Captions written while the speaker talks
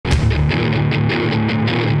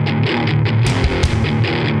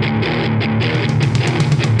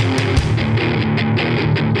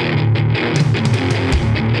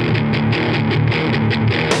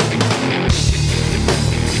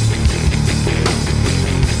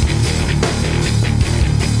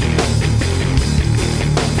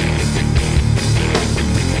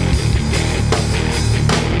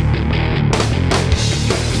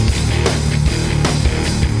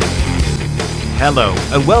Hello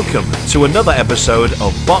and welcome to another episode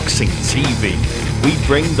of Boxing TV. We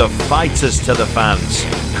bring the fighters to the fans.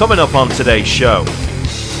 Coming up on today's show,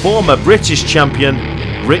 former British champion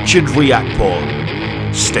Richard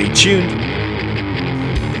Riakporhe. Stay tuned.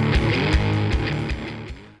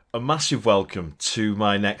 A massive welcome to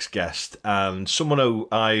my next guest, and someone who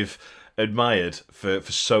I've admired for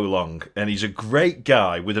so long, and he's a great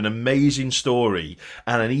guy with an amazing story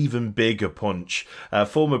and an even bigger punch.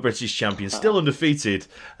 Former British champion, still undefeated,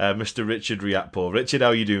 Mr. Richard Riakporhe. Richard, how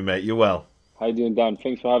are you doing, mate? You well? How you doing, Dan?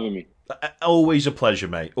 Thanks for having me. Always a pleasure,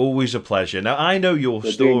 mate. Always a pleasure. Now, I know your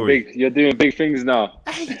story. You're doing big things now.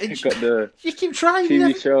 Got the you keep trying.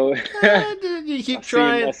 TV show. You keep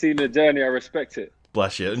trying. I've seen the journey. I respect it.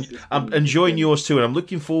 Bless you. And I'm enjoying yours too, and I'm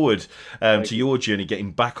looking forward to your journey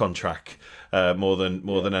getting back on track more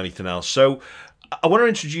than anything else. So I want to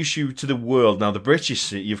introduce you to the world. Now, the British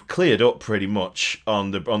scene, you've cleared up pretty much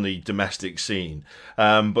on the domestic scene,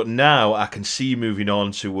 but now I can see you moving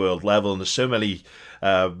on to world level, and there's so many.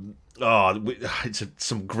 It's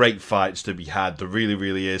some great fights to be had. There really,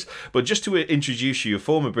 really is. But just to introduce you, a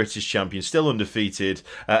former British champion, still undefeated,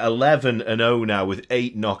 11-0 now with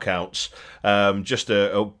 8 knockouts. Just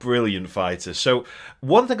a brilliant fighter. So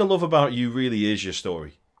one thing I love about you really is your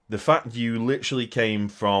story. The fact you literally came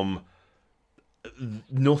from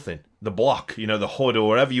nothing, the block, the hood, or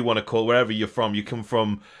whatever you want to call it, wherever you're from, you come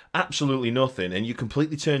from absolutely nothing, and you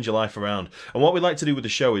completely turned your life around. And what we like to do with the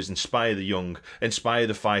show is inspire the young, inspire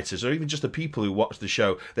the fighters, or even just the people who watch the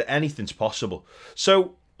show, that anything's possible.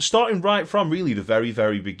 So starting right from really the very,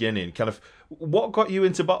 very beginning, kind of what got you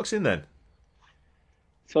into boxing then?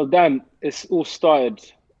 So Dan, it's all started.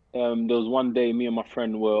 There was one day me and my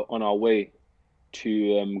friend were on our way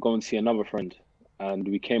to go and see another friend, and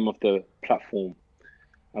we came off the platform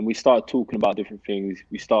and we started talking about different things.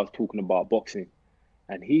 We started talking about boxing,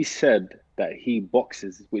 and he said that he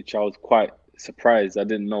boxes, which I was quite surprised. I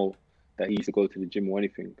didn't know that he used to go to the gym or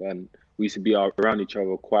anything, and we used to be around each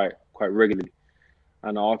other quite regularly.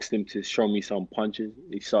 And I asked him to show me some punches.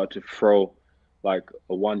 He started to throw like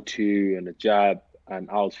a 1-2 and a jab, and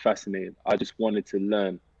I was fascinated. I just wanted to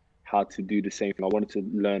learn how to do the same thing. I wanted to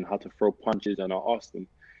learn how to throw punches, and I asked him,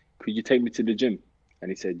 could you take me to the gym? And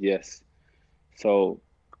he said yes. So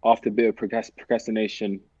after a bit of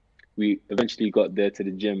procrastination, we eventually got there to the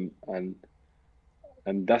gym, and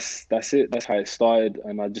that's it. That's how it started,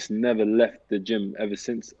 and I just never left the gym ever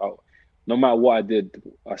since. No matter what I did,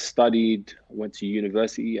 I studied, I went to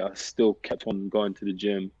university, I still kept on going to the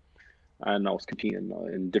gym, and I was competing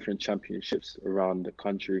in different championships around the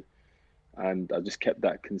country, and I just kept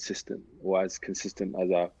that consistent, or as consistent as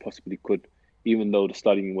I possibly could, even though the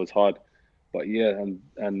studying was hard. But yeah,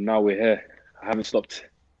 and now we're here. I haven't stopped.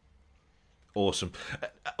 Awesome.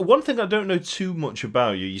 One thing I don't know too much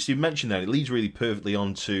about you, you mentioned that, it leads really perfectly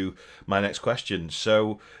on to my next question.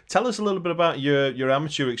 So tell us a little bit about your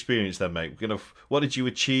amateur experience then, mate. What did you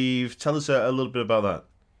achieve? Tell us a little bit about that.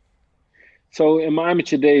 So in my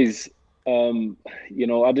amateur days, I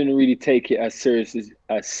didn't really take it as serious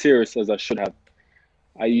as I should have.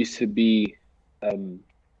 I used to be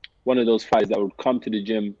one of those fighters that would come to the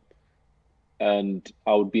gym, and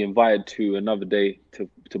I would be invited to another day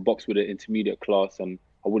to box with an intermediate class, and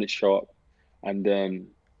I wouldn't show up. And then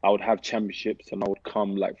I would have championships, and I would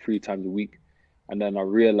come like 3 times a week. And then I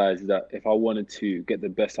realized that if I wanted to get the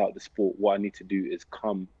best out of the sport, what I need to do is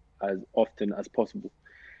come as often as possible.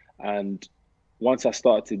 And once I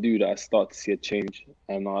started to do that, I started to see a change.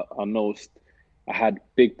 And I noticed I had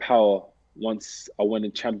big power once I went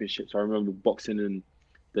in championships. I remember boxing in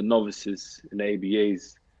the novices, in the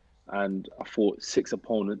ABAs, and I fought 6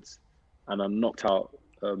 opponents, and I knocked out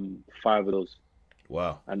 5 of those.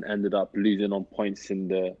 Wow! And ended up losing on points in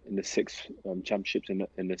the 6 championships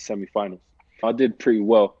in the semi-finals. I did pretty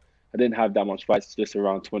well. I didn't have that much fights, just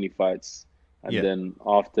around 20 fights. And then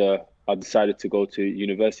after I decided to go to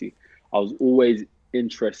university, I was always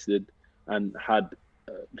interested and had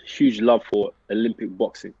a huge love for Olympic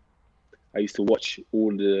boxing. I used to watch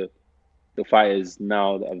all the fighters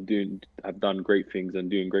now that have done great things and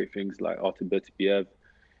doing great things, like Artur Beterbiev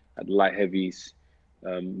at light heavies.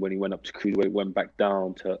 When he went up to cruiserweight, went back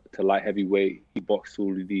down to light heavyweight. He boxed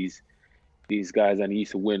all of these guys, and he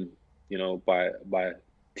used to win, by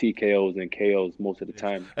TKOs and KOs most of the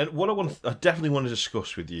time. And what I definitely want to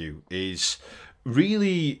discuss with you is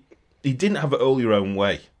really, he didn't have it all your own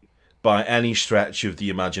way by any stretch of the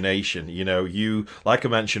imagination. You, like I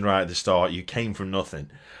mentioned right at the start, you came from nothing.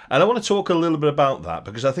 And I want to talk a little bit about that,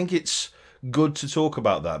 because I think it's good to talk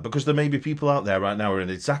about that, because there may be people out there right now who are in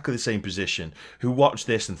exactly the same position who watch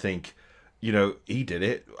this and think, he did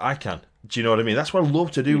it, I can. Do you know what I mean? That's what I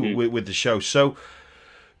love to do with the show. So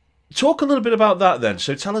talk a little bit about that then.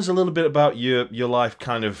 So tell us a little bit about your life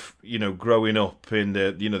kind of, growing up in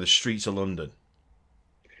the streets of London.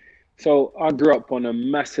 So I grew up on a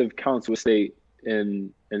massive council estate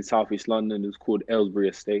in Southeast London. It was called Aylesbury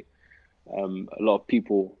Estate. A lot of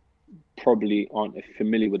people probably aren't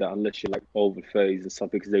familiar with that unless you're like over 30s and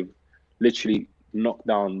stuff, because they've literally knocked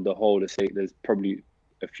down the whole estate. There's probably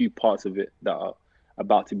a few parts of it that are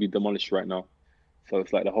about to be demolished right now. So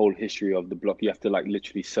it's like the whole history of the block. You have to like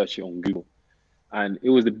literally search it on Google. And it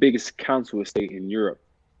was the biggest council estate in Europe.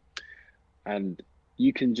 And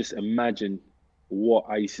you can just imagine what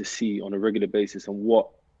I used to see on a regular basis and what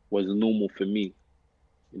was normal for me,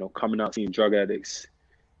 coming out seeing drug addicts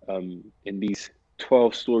in these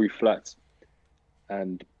 12-story flats,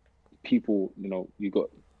 and people, you got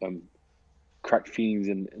crack fiends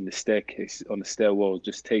in the staircase, on the stairwell,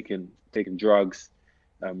 just taking drugs,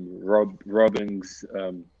 robberies,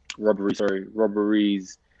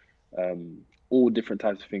 all different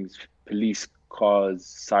types of things, police cars,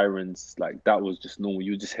 sirens, like that was just normal.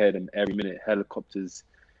 You just hear them every minute, helicopters,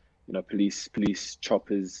 police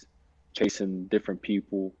choppers chasing different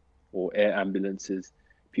people, or air ambulances,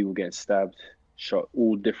 people getting stabbed, shot,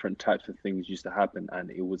 all different types of things used to happen, and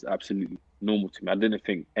it was absolutely normal to me. I didn't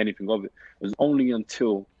think anything of it. It was only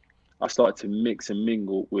until I started to mix and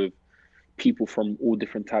mingle with people from all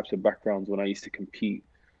different types of backgrounds when I used to compete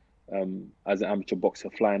as an amateur boxer,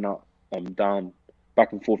 flying out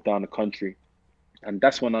back and forth down the country. And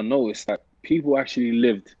that's when I noticed that people actually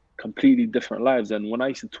lived completely different lives. And when I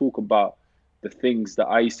used to talk about the things that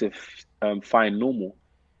I used to find normal,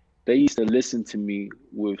 they used to listen to me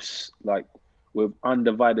with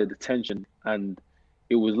undivided attention. And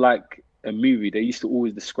it was like a movie. They used to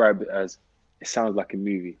always describe it as, it sounds like a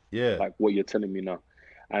movie. Yeah. Like what you're telling me now.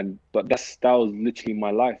 But that was literally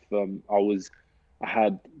my life. I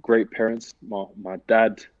had great parents. My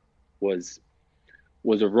dad was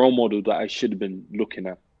a role model that I should have been looking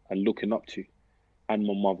at and looking up to. And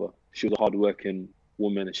my mother, she was a hardworking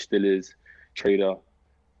woman, and she still is, trader.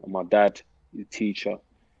 And my dad, the teacher.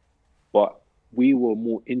 But we were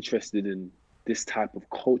more interested in this type of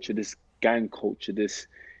culture, this gang culture, this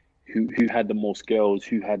who had the most girls,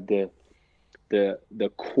 who had the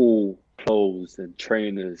cool clothes and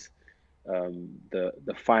trainers, the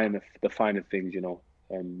finer things,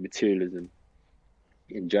 materialism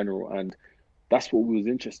in general. And that's what we was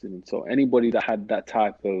interested in. So anybody that had that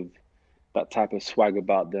type of swag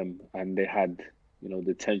about them, and they had,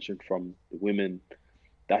 the attention from the women,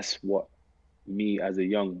 that's what me as a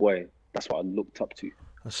young boy, that's what I looked up to.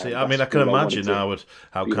 I see. I mean, I can imagine how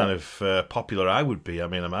kind of popular I would be. I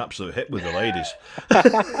mean, I'm an absolute hit with the ladies.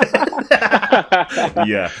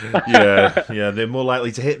 Yeah. They're more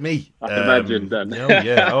likely to hit me. I can imagine then.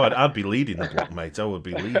 I'd be leading the block, mate. I would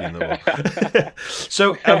be leading the block.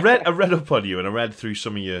 So I read up on you, and I read through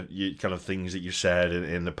some of your kind of things that you said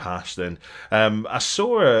in the past, and I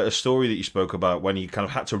saw a story that you spoke about when you kind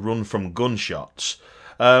of had to run from gunshots.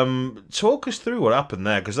 Talk us through what happened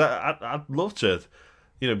there, because I'd love to,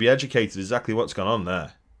 be educated exactly what's gone on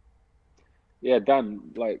there. Yeah, Dan,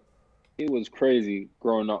 like, it was crazy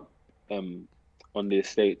growing up on the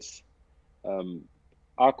estates.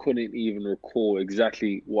 I couldn't even recall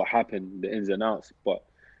exactly what happened, the ins and outs, but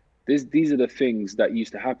these are the things that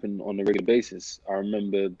used to happen on a regular basis. I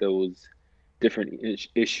remember there was different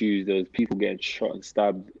issues. There was people getting shot and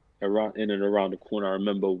stabbed in and around the corner. I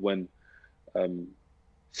remember when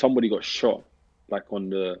somebody got shot, like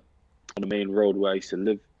on the main road where I used to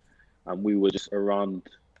live, and we were just around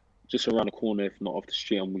the corner, if not off the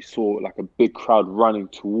street, and we saw like a big crowd running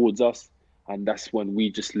towards us, and that's when we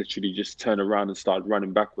just literally just turned around and started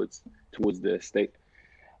running backwards towards the estate.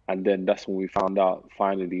 And then that's when we found out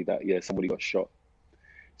finally that somebody got shot.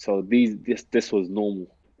 So this was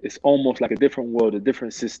normal. It's almost like a different world, a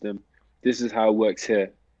different system. This is how it works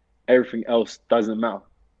here. Everything else doesn't matter.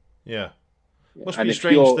 Yeah. Must be a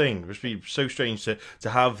strange thing. Must be so strange to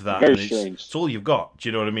have that. Very and strange. It's all you've got. Do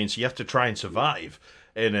you know what I mean? So you have to try and survive.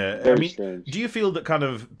 Very strange. Do you feel that kind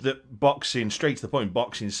of that boxing, straight to the point,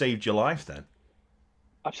 boxing saved your life then?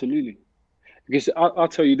 Absolutely. Because I'll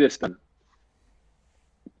tell you this then.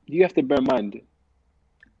 You have to bear in mind,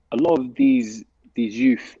 a lot of these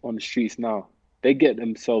youth on the streets now, they get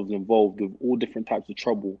themselves involved with all different types of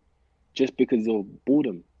trouble just because of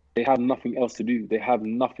boredom. They have nothing else to do. They have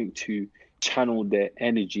nothing to channel their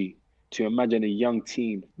energy. To imagine a young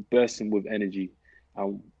teen bursting with energy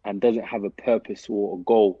and doesn't have a purpose or a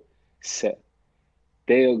goal set,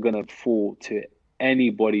 they are going to fall to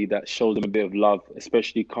anybody that shows them a bit of love,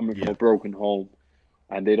 especially coming from a broken home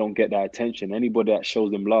and they don't get that attention. Anybody that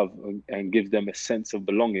shows them love and gives them a sense of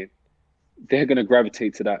belonging, they're going to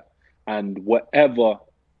gravitate to that. And whatever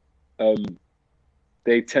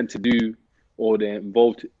they tend to do, or they're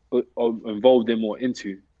involved in or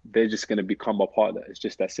into, they're just going to become a part of that. It's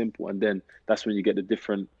just that simple. And then that's when you get the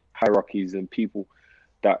different hierarchies and people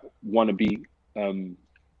that want to be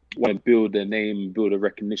want to build their name, build a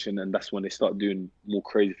recognition, and that's when they start doing more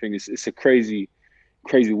crazy things. It's a crazy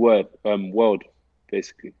world,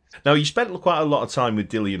 basically. Now, you spent quite a lot of time with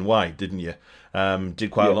Dillian Whyte, didn't you?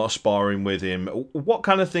 Did quite a lot of sparring with him. What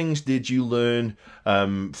kind of things did you learn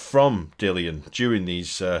from Dillian during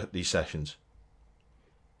these sessions?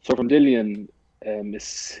 So from Dillian,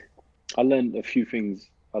 I learned a few things.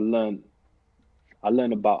 I learned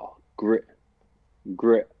about grit,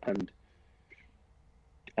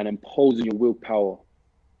 and imposing your willpower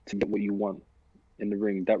to get what you want in the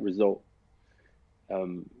ring. That result.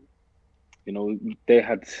 They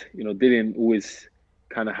had, Dillian always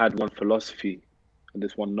kind of had one philosophy and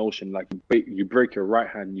this one notion, like you break your right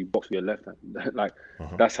hand, you box with your left hand. Like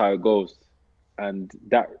that's how it goes. And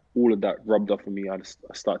all of that rubbed off on me. I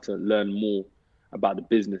started to learn more about the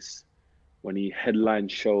business. When he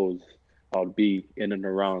headlined shows, I'll be in and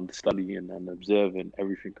around studying and observing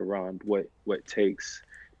everything around what it takes,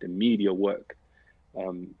 the media work,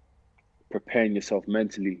 preparing yourself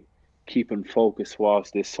mentally, keeping focus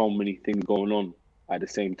whilst there's so many things going on at the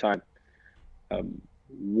same time.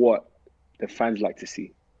 What the fans like to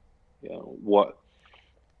see, what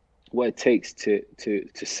it takes to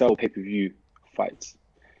sell pay-per-view fights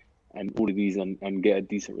and all of these and get a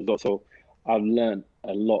decent result. So I've learned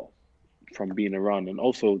a lot from being around, and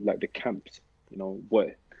also like the camps,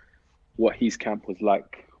 what his camp was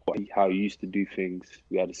like, how he used to do things.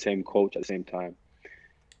 We had the same coach at the same time.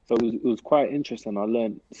 So it was quite interesting. I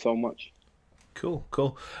learned so much. Cool.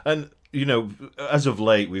 And, as of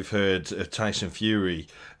late, we've heard Tyson Fury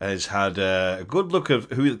has had a good look of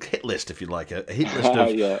hit list, if you like, a hit list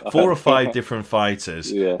of 4 or 5 different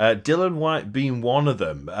fighters. Dillian Whyte being one of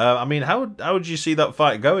them. How would you see that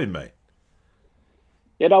fight going, mate?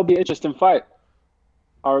 Yeah, that'll be an interesting fight.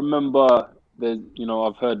 I remember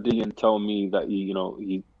I've heard Dillian tell me that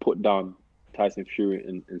he put down Tyson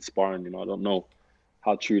Fury in sparring. I don't know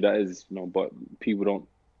how true that is, but people don't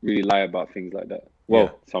really lie about things like that.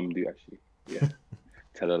 Well, some do actually. Yeah,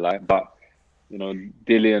 tell a lie. But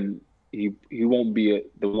Dillian, he won't be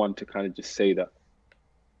the one to kind of just say that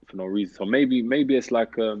for no reason. So maybe it's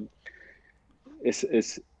like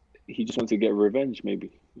it's he just wants to get revenge,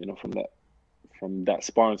 maybe from that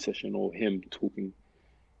sparring session or him talking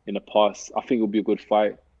in the past. I think it'll be a good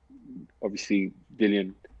fight. Obviously,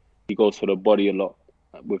 Dillian, he goes for the body a lot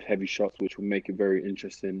with heavy shots, which will make it very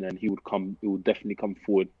interesting. And he would definitely come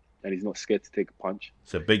forward, and he's not scared to take a punch.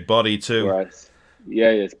 It's a big body too. Whereas,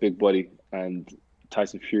 it's big body. And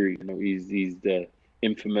Tyson Fury, he's the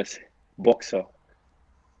infamous boxer,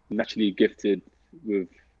 naturally gifted with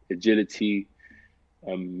agility,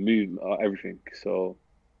 movement, everything. So,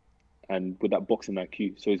 and with that boxing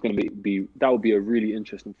IQ, so he's going to that would be a really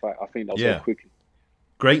interesting fight. I think that'll go quickly.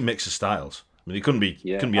 Great mix of styles. It couldn't be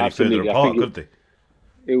any further apart, could they?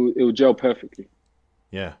 It will gel perfectly.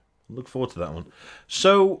 Yeah, look forward to that one.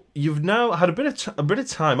 So you've now had a bit of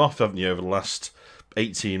time off, haven't you, over the last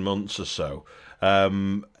 18 months or so?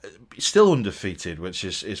 Still undefeated, which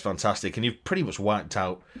is fantastic, and you've pretty much wiped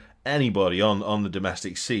out anybody on the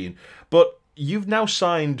domestic scene. But you've now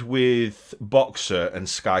signed with Boxer and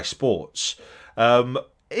Sky Sports.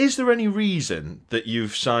 Is there any reason that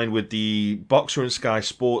you've signed with the Boxer and Sky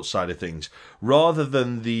Sports side of things rather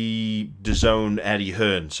than the DAZN Eddie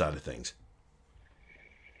Hearn side of things?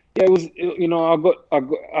 Yeah, it was.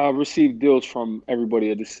 I received deals from everybody.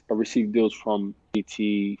 I received deals from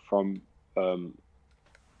BT, from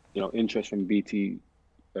interest from BT,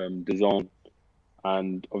 DAZN,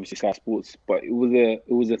 and obviously Sky Sports. But it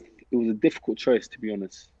was a difficult choice, to be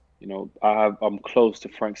honest. I'm close to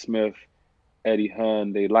Frank Smith, Eddie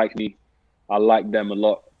Hearn. They like me. I like them a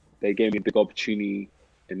lot. They gave me a big opportunity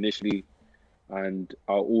initially, and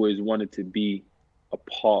I always wanted to be a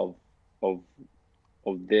part of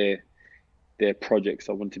their projects.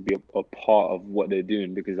 I want to be a part of what they're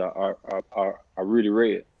doing because I really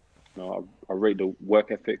rate it. I rate the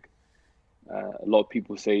work ethic. A lot of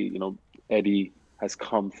people say Eddie has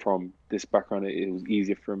come from this background. It was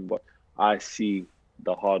easier for him, but I see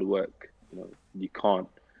the hard work. You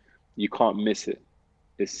can't miss it.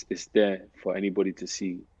 It's there for anybody to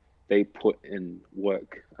see. They put in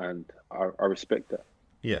work, and I respect that.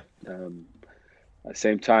 Yeah. At the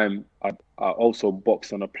same time, I also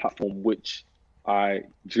box on a platform which I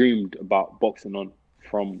dreamed about boxing on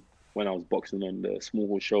from when I was boxing on the small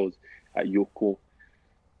horse shows at York Court.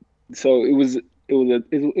 So it was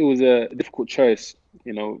a difficult choice.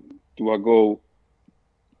 Do I go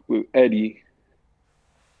with Eddie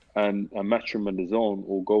and Matchroom and DAZN,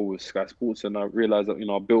 or go with Sky Sports? And I realized that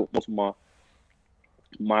I built most of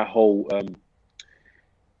my whole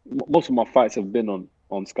most of my fights have been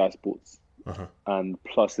on Sky Sports, and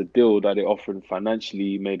plus the deal that they offered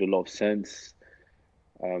financially made a lot of sense.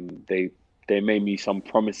 They made me some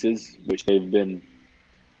promises which they've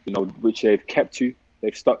kept to.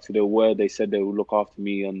 They've stuck to their word. They said they will look after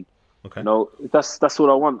me, and that's what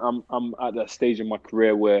I want. I'm at that stage in my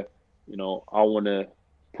career where I want to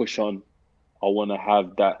push on. I want to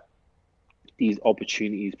have these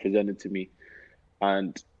opportunities presented to me,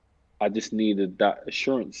 and I just needed that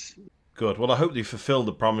assurance. Good. Well, I hope they fulfil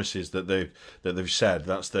the promises that they've said.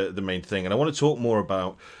 That's the main thing. And I want to talk more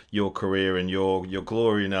about your career and your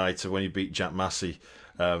glory night when you beat Jack Massey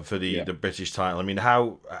for the British title. I mean,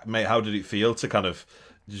 how did it feel to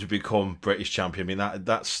become British champion? I mean,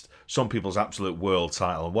 that's some people's absolute world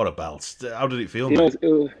title. What a belt! How did it feel, mate?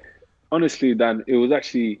 Honestly, Dan,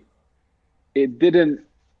 it didn't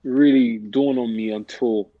really dawn on me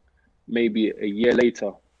until maybe a year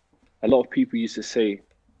later. A lot of people used to say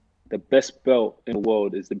the best belt in the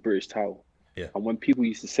world is the British title. Yeah. And when people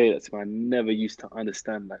used to say that to me, I never used to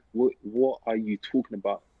understand, like, what are you talking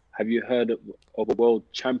about? Have you heard of a world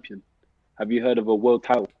champion? Have you heard of a world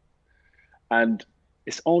title? And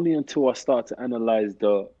it's only until I start to analyze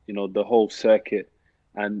the whole circuit,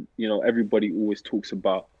 and everybody always talks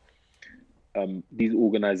about these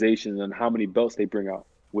organizations and how many belts they bring out,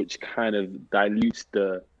 which kind of dilutes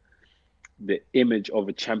the image of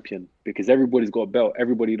a champion, because everybody's got a belt.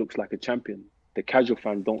 Everybody looks like a champion. The casual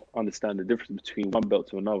fans don't understand the difference between one belt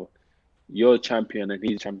to another. You're a champion and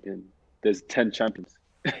he's a champion. There's 10 champions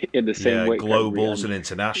in the same weight globals and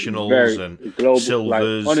internationals and global,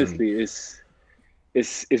 silvers. Like, honestly,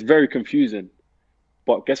 it's very confusing.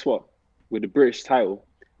 But guess what? With the British title,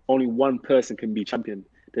 only one person can be champion.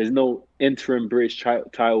 There's no interim British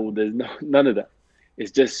title. There's none of that.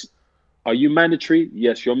 It's just, are you mandatory?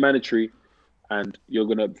 Yes, you're mandatory, and you're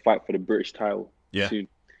gonna fight for the British title soon.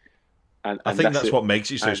 And I think that's what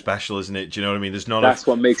makes it so special, isn't it? Do you know what I mean? There's not. That's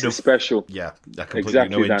what makes it special. Yeah, completely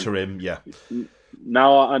no interim. Yeah.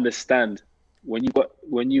 Now I understand when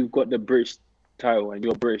you've got the British title and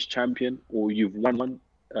you're a British champion, or you've won one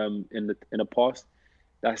in the past.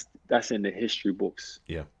 That's in the history books.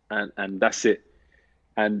 Yeah. And that's it.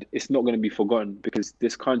 And it's not going to be forgotten, because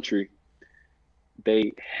this country,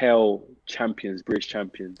 they hail champions, British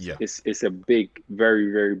champions. Yeah. It's a big,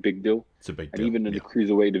 very, very big deal. It's a big deal. And even in the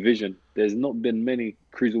cruiserweight division, there's not been many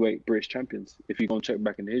cruiserweight British champions. If you go and check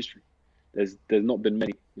back in the history, there's not been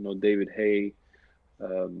many. David Hay,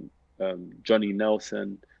 Johnny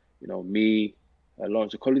Nelson, me,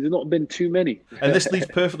 Lawrence Okolie. There's not been too many. And this leads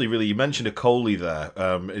perfectly, really. You mentioned Okolie there.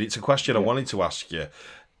 It's a question I wanted to ask you.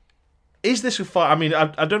 Is this a fight? I mean,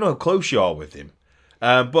 I don't know how close you are with him.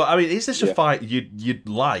 But I mean, is this a fight you'd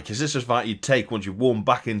like? Is this a fight you'd take once you've warmed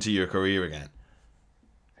back into your career again?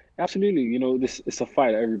 Absolutely. It's a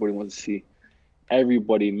fight that everybody wants to see.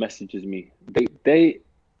 Everybody messages me.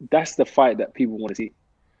 That's the fight that people want to see.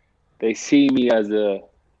 They see me as a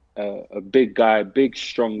big guy, big,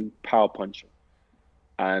 strong power puncher.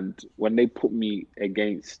 And when they put me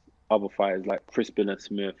against other fighters like Chris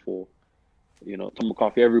Smith or Tom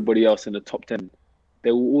McCarthy, everybody else in the top 10,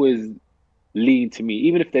 they will always lean to me,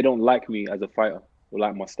 even if they don't like me as a fighter or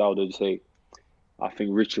like my style. They'll say, I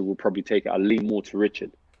think Richard will probably take it. I lean more to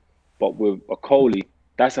Richard. But with Okolie,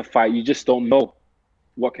 that's a fight you just don't know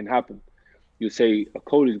what can happen. You say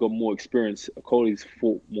Okolie's got more experience. Okolie's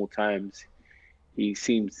fought more times. He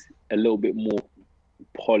seems a little bit more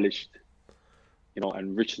polished,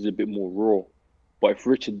 and Richard's a bit more raw. But if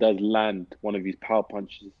Richard does land one of these power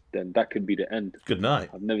punches, then that could be the end. Good night.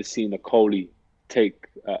 I've never seen Okolie take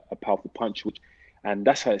a powerful punch, and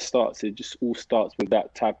that's how it starts. It just all starts with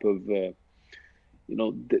that type of,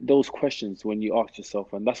 those questions when you ask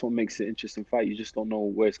yourself, and that's what makes it an interesting fight. You just don't know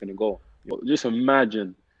where it's going to go. Just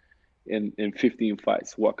imagine in 15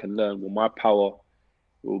 fights what I can learn with my power,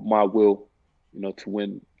 with my will, to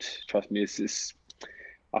win. Trust me,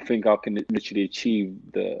 I think I can literally achieve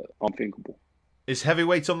the unthinkable. Is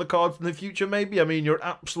heavyweight on the cards in the future, maybe? I mean, you're an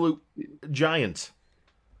absolute giant.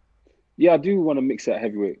 Yeah, I do want to mix that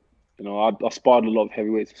heavyweight. I sparred a lot of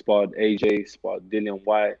heavyweights. I sparred AJ, sparred Dillian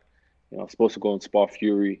White. I was supposed to go and spar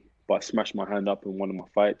Fury, but I smashed my hand up in one of my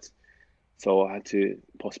fights. So I had to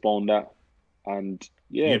postpone that. And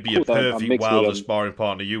yeah, you'd be a perfect Wilder sparring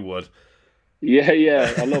partner, you would. Yeah,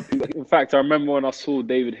 yeah. A lot of people. In fact, I remember when I saw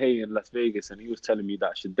David Haye in Las Vegas, and he was telling me that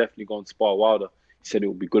I should definitely go and spar Wilder. He said it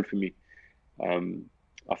would be good for me. Um,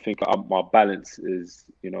 I think my balance is,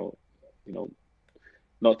 you know,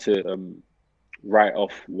 not to write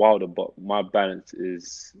off Wilder, but my balance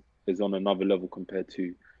is on another level compared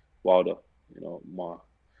to Wilder.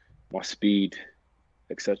 My speed,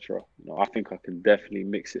 etc. I think I can definitely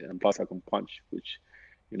mix it, and plus I can punch, which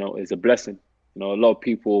is a blessing. A lot of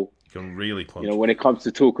people, You can really punch. when it comes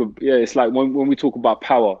to talk of, yeah, it's like when we talk about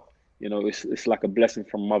power, it's like a blessing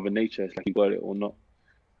from Mother Nature. It's like you got it or not,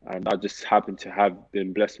 and I just happen to have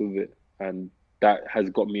been blessed with it, and that has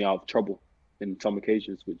got me out of trouble in some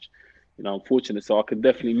occasions, which unfortunate. So I could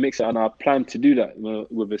definitely mix it, and I plan to do that.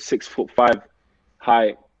 With a 6'5"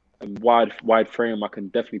 height and wide frame, I can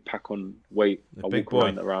definitely pack on weight. I walk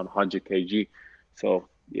around 100 kg. So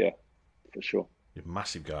yeah, for sure. You're a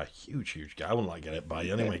massive guy, huge guy. I wouldn't like to get it by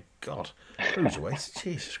you anyway. God, cruiserweight,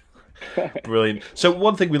 Jesus. Brilliant. So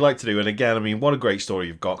one thing we like to do, and again, I mean, what a great story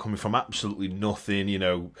you've got, coming from absolutely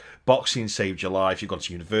nothing. Boxing saved your life. You've gone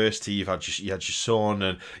to university. You had your son,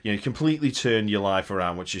 and you completely turned your life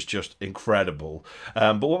around, which is just incredible.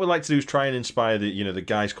 But what we like to do is try and inspire the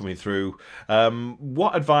guys coming through.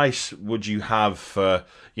 What advice would you have for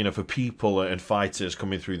for people and fighters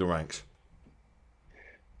coming through the ranks?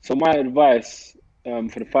 So my advice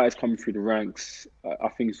for the fighters coming through the ranks, I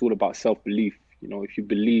think it's all about self-belief. If you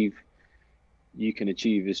believe you can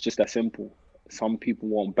achieve, it's just that simple. Some people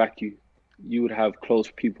won't back you. You would have close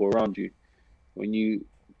people around you. When you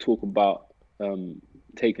talk about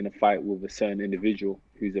taking a fight with a certain individual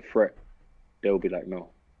who's a threat, they'll be like, no,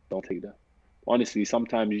 don't take that. Honestly,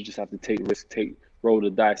 sometimes you just have to take risk, roll the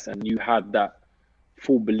dice, and you have that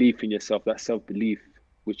full belief in yourself, that self-belief,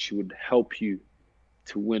 which would help you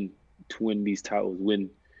to win these titles, win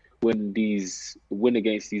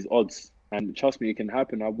against these odds. And trust me, it can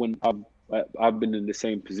happen. I've been in the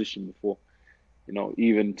same position before,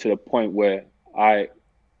 even to the point where I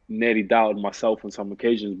nearly doubted myself on some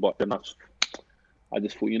occasions. But then I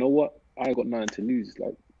just thought, you know what? I got nothing to lose.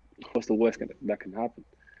 Like, what's the worst that can happen?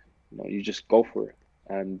 You just go for it,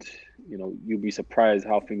 and you'll be surprised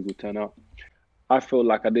how things will turn out. I feel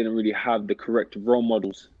like I didn't really have the correct role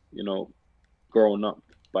models, growing up.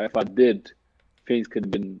 But if I did, things could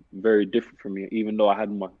have been very different for me. Even though I had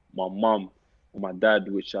my mom or my dad,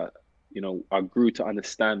 which I grew to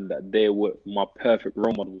understand that they were my perfect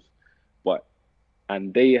role models,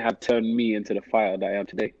 and they have turned me into the fighter that I am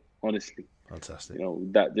today. Honestly, fantastic.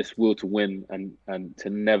 That this will to win and to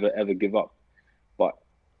never ever give up. But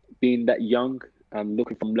being that young and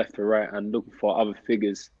looking from left to right and looking for other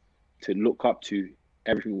figures to look up to,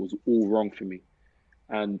 everything was all wrong for me.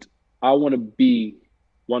 And I want to be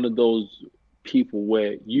one of those people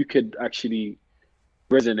where you could actually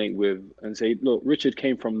resonate with and say, look, Richard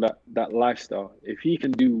came from that lifestyle. If he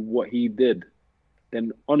can do what he did,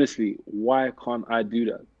 then honestly, why can't I do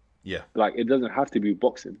that? Yeah. Like, it doesn't have to be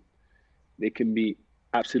boxing. It can be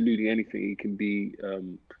absolutely anything. It can be,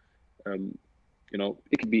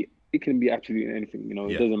 it can be absolutely anything.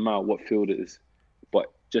 It doesn't matter what field it is,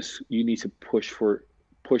 but just you need to push for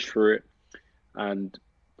it, and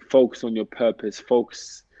focus on your purpose.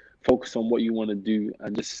 Focus on what you want to do,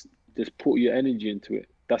 and just put your energy into it.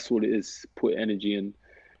 That's all it is. Put energy in,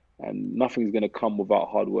 and nothing's gonna come without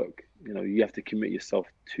hard work. You have to commit yourself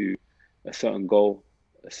to a certain goal,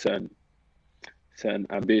 a certain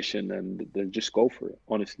ambition, and then just go for it.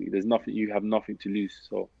 Honestly, you have nothing to lose.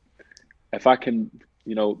 So if I can,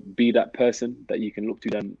 be that person that you can look to,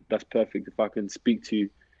 then that's perfect. If I can speak to,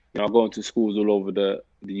 I go into schools all over the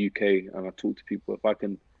UK and I talk to people. If I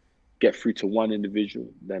can get through to one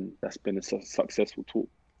individual, then that's been a successful talk.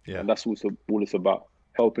 Yeah. And that's also all it's about,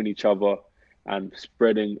 helping each other and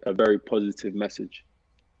spreading a very positive message.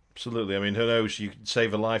 Absolutely. I mean, who knows? You can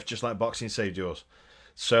save a life just like boxing saved yours.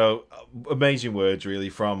 So, amazing words, really,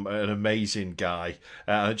 from an amazing guy.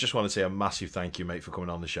 I just want to say a massive thank you, mate, for coming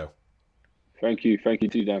on the show. Thank you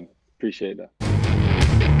too, Dan. Appreciate that.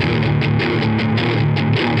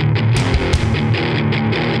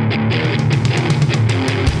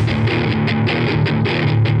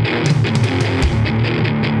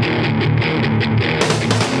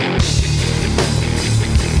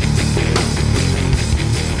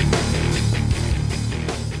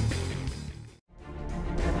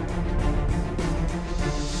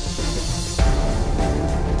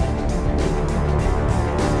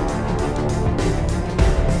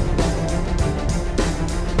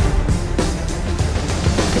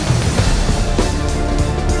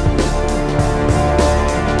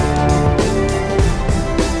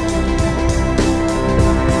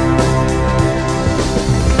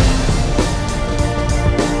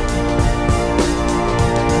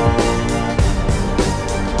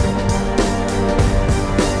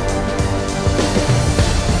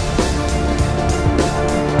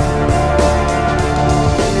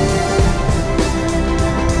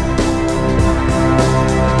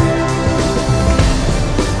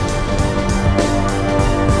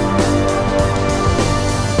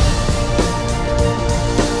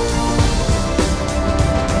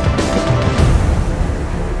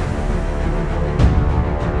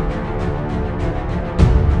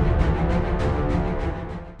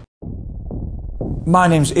 My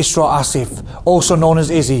name's Isra Asif, also known as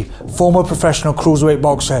Izzy, former professional cruiserweight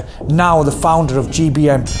boxer, now the founder of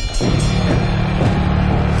GBM.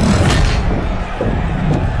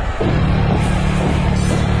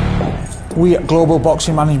 We at Global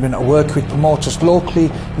Boxing Management are working with promoters locally,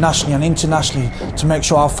 nationally and internationally to make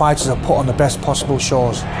sure our fighters are put on the best possible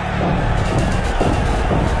shows.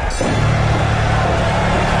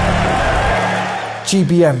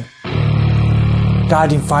 GBM,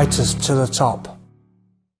 guiding fighters to the top.